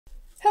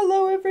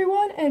Hello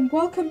everyone and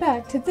welcome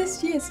back to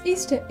this year's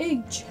Easter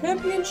Egg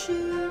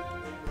Championship!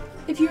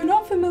 If you're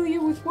not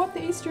familiar with what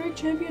the Easter Egg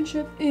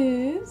Championship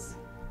is,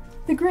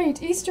 the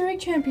Great Easter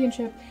Egg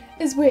Championship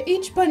is where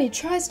each bunny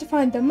tries to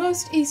find the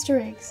most Easter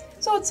eggs.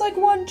 So it's like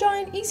one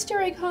giant Easter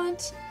egg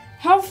hunt!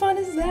 How fun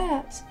is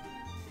that?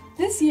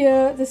 This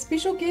year, the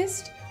special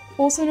guest,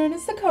 also known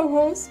as the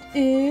co-host,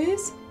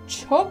 is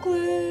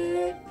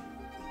Chocolate!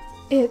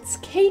 It's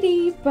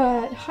Katie,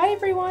 but hi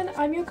everyone,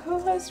 I'm your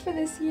co-host for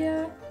this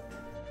year.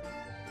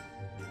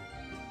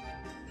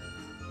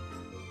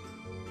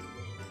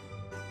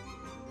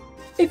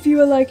 If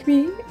you are like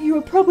me, you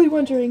are probably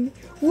wondering,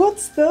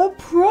 what's the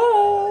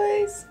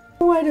prize?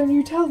 Why don't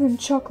you tell them,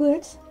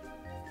 Chocolate?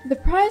 The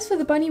prize for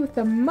the bunny with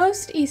the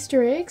most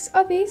Easter eggs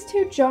are these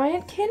two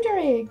giant Kinder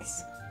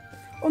eggs.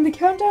 On the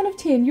countdown of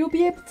 10, you'll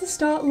be able to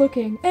start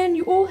looking, and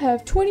you all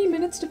have 20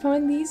 minutes to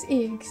find these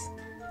eggs.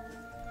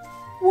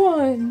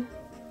 1,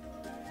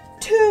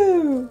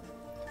 2,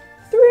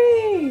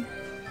 3,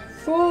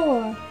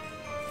 4,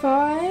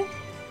 5,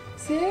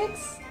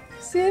 6,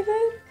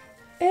 7,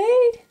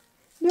 8,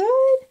 9,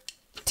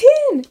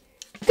 10!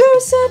 Go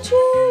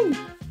searching!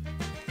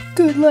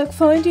 Good luck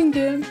finding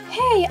them.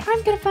 Hey,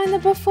 I'm gonna find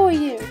them before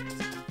you.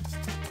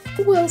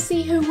 We'll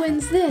see who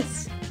wins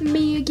this.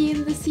 Me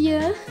again this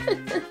year.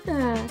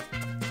 No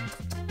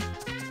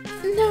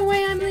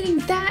way I'm letting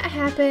that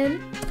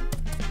happen.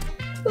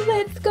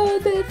 Let's go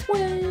this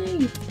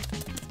way.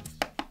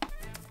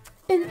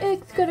 An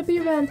egg's gotta be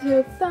around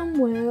here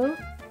somewhere.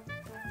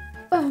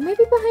 Oh,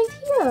 maybe behind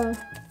here.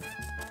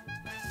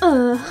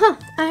 Uh-huh,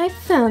 I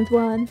found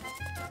one.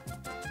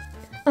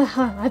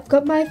 Aha, I've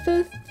got my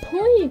first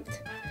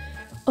point.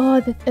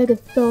 Oh, this egg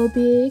is so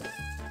big.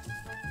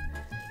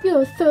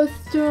 You're so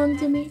strong,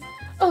 Jimmy.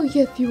 Oh,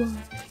 yes, you are.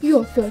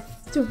 You're so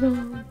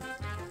strong.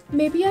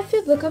 Maybe I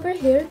should look over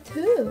here,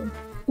 too.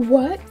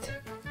 What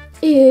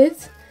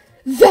is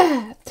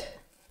that?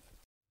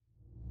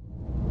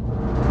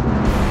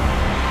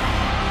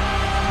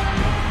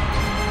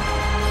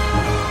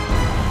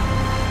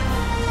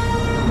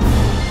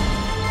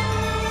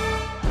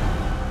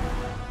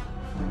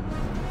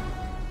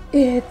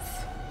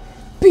 It's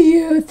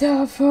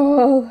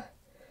beautiful!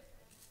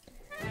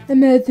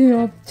 Imagine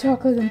all the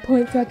chocolate and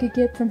points I could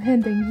get from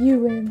handing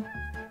you in.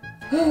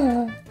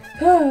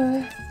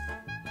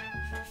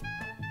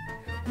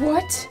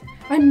 What?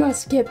 I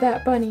must get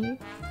that bunny.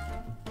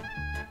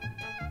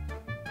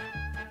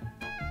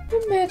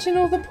 Imagine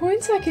all the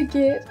points I could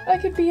get. I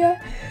could be a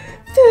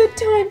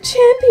third-time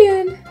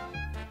champion!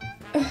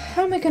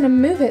 How am I gonna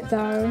move it,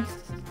 though?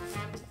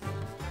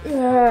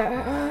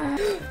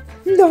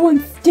 No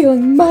one's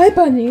stealing my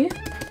bunny!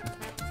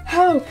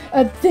 How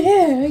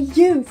dare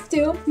you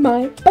steal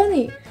my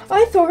bunny?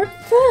 I saw it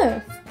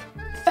first!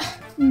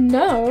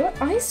 No,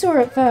 I saw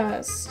it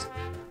first.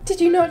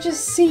 Did you not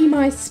just see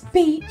my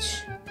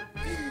speech?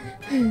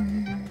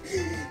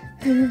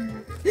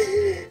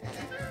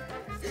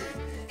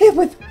 It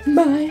was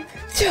my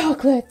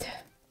chocolate!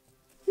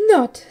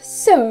 Not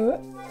so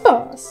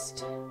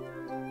fast!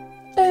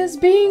 As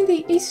being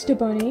the Easter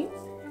Bunny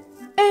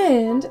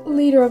and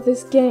leader of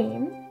this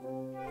game,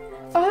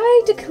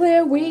 I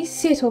declare we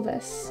settle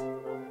this.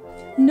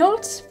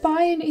 Not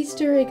by an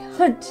Easter egg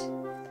hunt,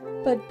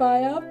 but by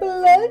a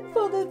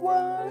blindfolded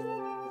one.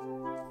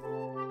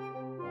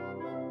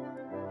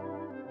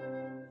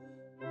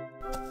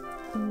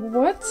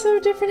 What's so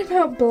different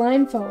about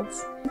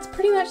blindfolds? It's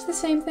pretty much the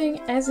same thing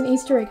as an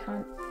Easter egg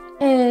hunt.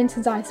 And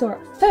since I saw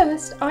it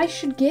first, I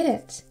should get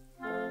it.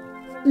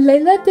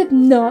 Layla did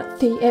not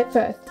see it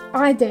first.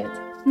 I did.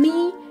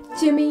 Me,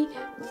 Jimmy.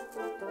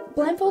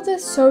 Blindfolds are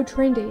so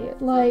trendy,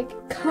 like,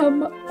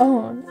 come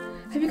on.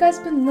 Have you guys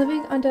been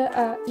living under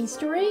a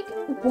Easter egg?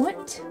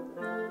 What?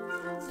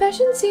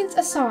 Fashion sense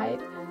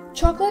aside,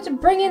 Chocolate,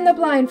 bring in the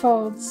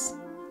blindfolds.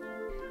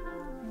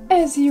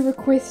 As you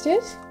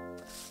requested.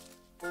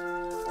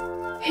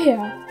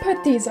 Here,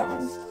 put these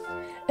on.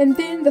 And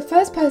then the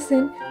first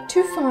person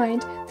to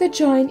find the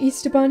giant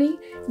Easter bunny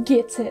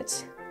gets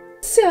it.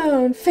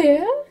 Sound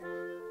fair?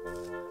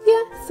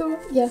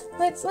 Yeah,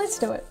 let's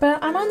do it.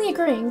 But I'm only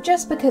agreeing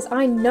just because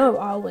I know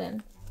I'll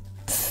win.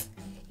 Pfft,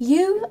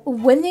 you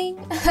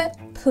winning?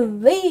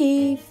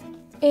 Please.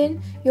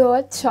 In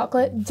your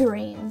chocolate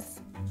dreams.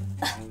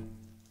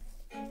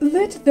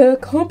 Let the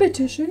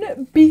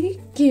competition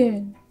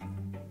begin.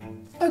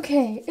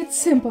 Okay, it's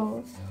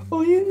simple.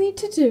 All you need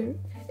to do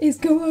is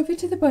go over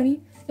to the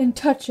bunny and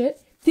touch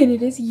it, then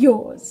it is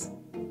yours.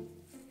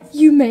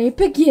 You may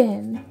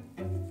begin.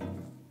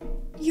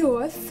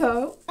 You're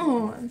so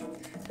on.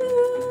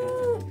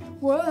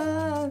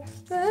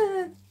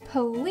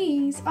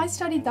 Please, I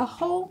studied the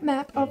whole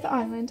map of the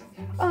island.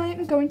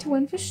 I'm going to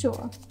win for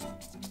sure.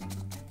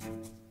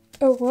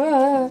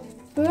 What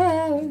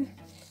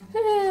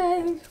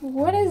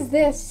is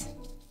this?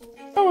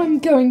 Oh, I'm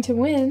going to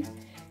win.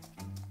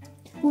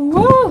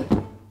 Whoa!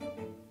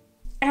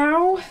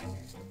 Ow!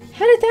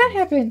 How did that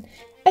happen?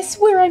 I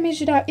swear I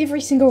measured out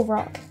every single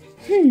rock.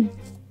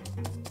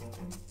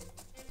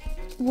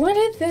 What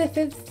is this?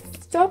 It's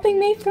stopping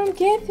me from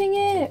getting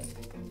it.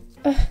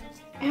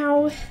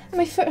 Ow,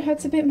 my foot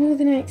hurts a bit more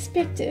than I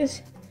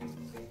expected.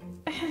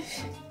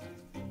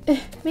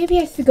 Maybe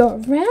I should go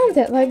around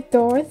it like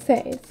Dora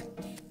says.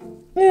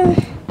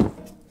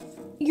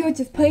 You're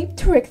just playing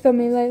tricks on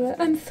me, Layla.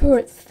 I'm sure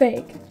it's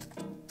fake.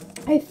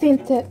 I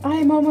think that I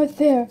am almost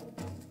there.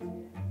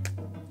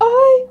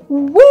 I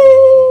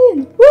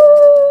win!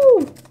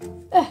 Woo!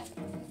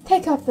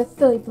 Take off the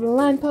silly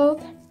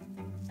blindfold.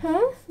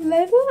 Huh?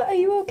 Layla, are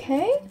you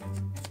okay?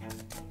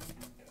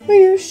 Are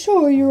you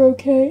sure you're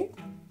okay?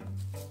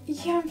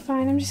 Yeah, I'm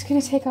fine. I'm just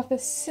gonna take off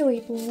this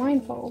silly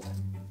blindfold.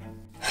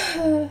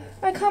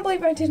 I can't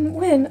believe I didn't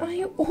win.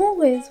 I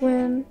always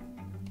win.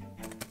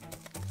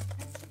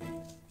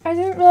 I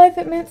didn't realize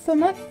it meant so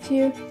much to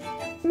you.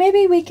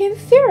 Maybe we can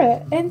share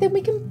it, and then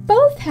we can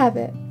both have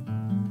it.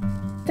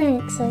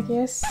 Thanks, I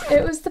guess.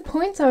 It was the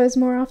points I was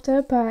more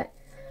after, but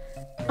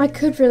I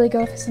could really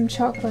go for some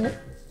chocolate.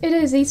 It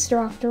is Easter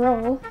after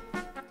all.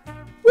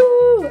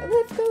 Woo!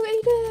 Let's go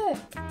eat it!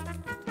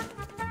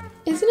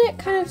 Isn't it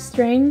kind of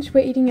strange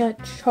we're eating a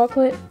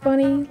chocolate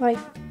bunny? Like,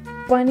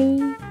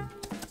 bunny?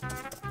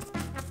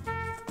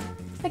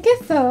 I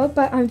guess so,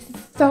 but I'm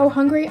so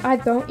hungry I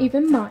don't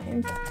even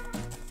mind.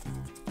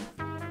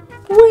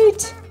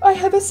 Wait! I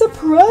have a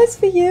surprise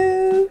for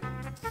you!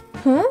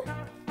 Huh?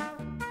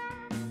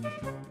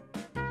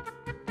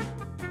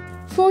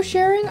 For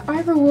sharing,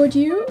 I reward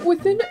you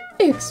with an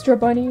extra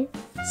bunny,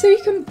 so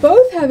you can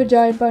both have a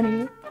giant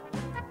bunny.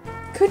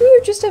 Couldn't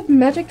you just have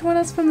magic one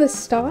us from the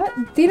start?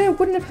 Then I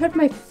wouldn't have hurt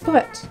my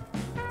foot.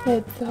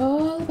 It's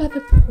all about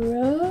the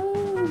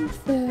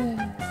process.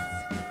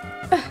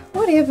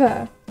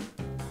 Whatever.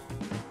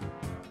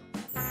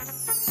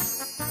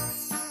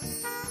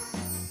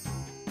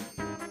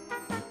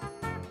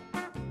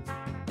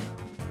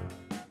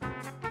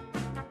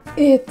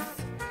 It's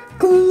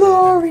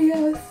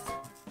glorious!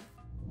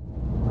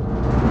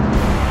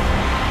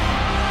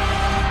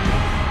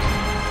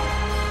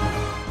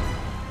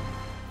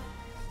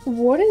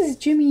 What is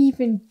Jimmy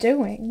even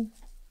doing?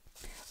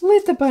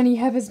 Let the bunny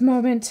have his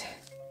moment.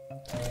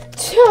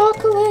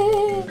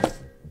 Chocolate!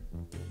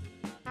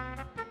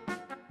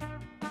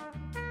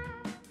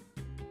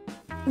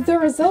 The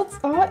results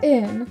are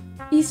in.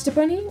 Easter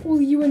Bunny, will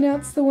you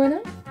announce the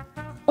winner?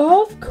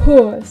 Of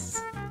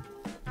course!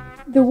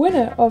 The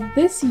winner of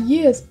this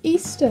year's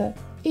Easter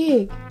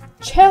Egg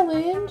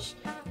Challenge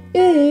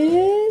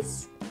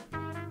is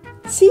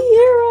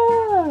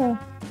Sierra!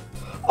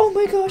 Oh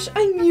my gosh,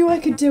 I knew I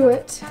could do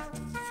it!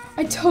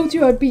 I told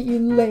you I'd beat you,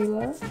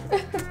 Layla.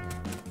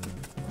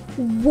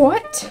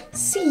 What?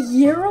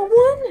 Sierra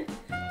won?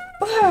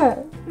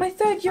 My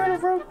third year in a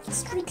row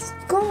streak's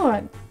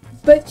gone.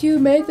 But you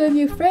made them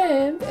your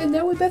friend, and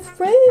now we're best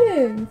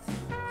friends.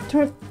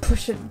 Don't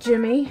push it,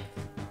 Jimmy.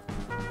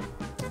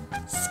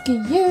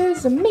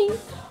 Excuse me,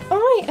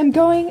 I am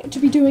going to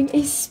be doing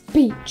a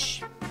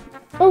speech.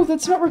 Oh,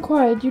 that's not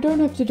required. You don't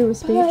have to do a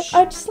speech.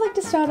 I'd just like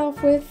to start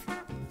off with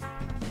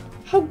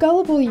how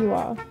gullible you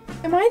are.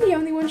 Am I the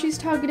only one she's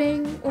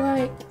targeting?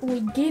 Like, we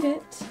get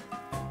it.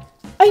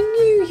 I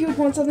knew you'd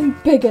want something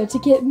bigger to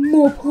get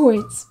more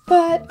points,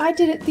 but I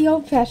did it the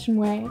old-fashioned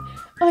way.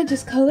 I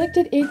just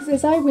collected eggs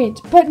as I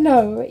went, but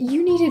no,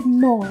 you needed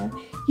more.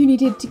 You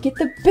needed to get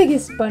the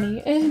biggest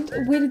bunny, and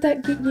where did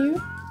that get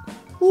you?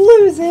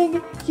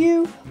 Losing!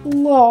 You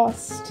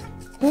lost.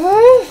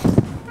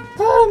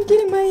 I'm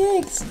getting my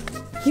eggs.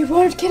 You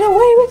won't get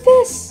away with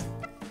this.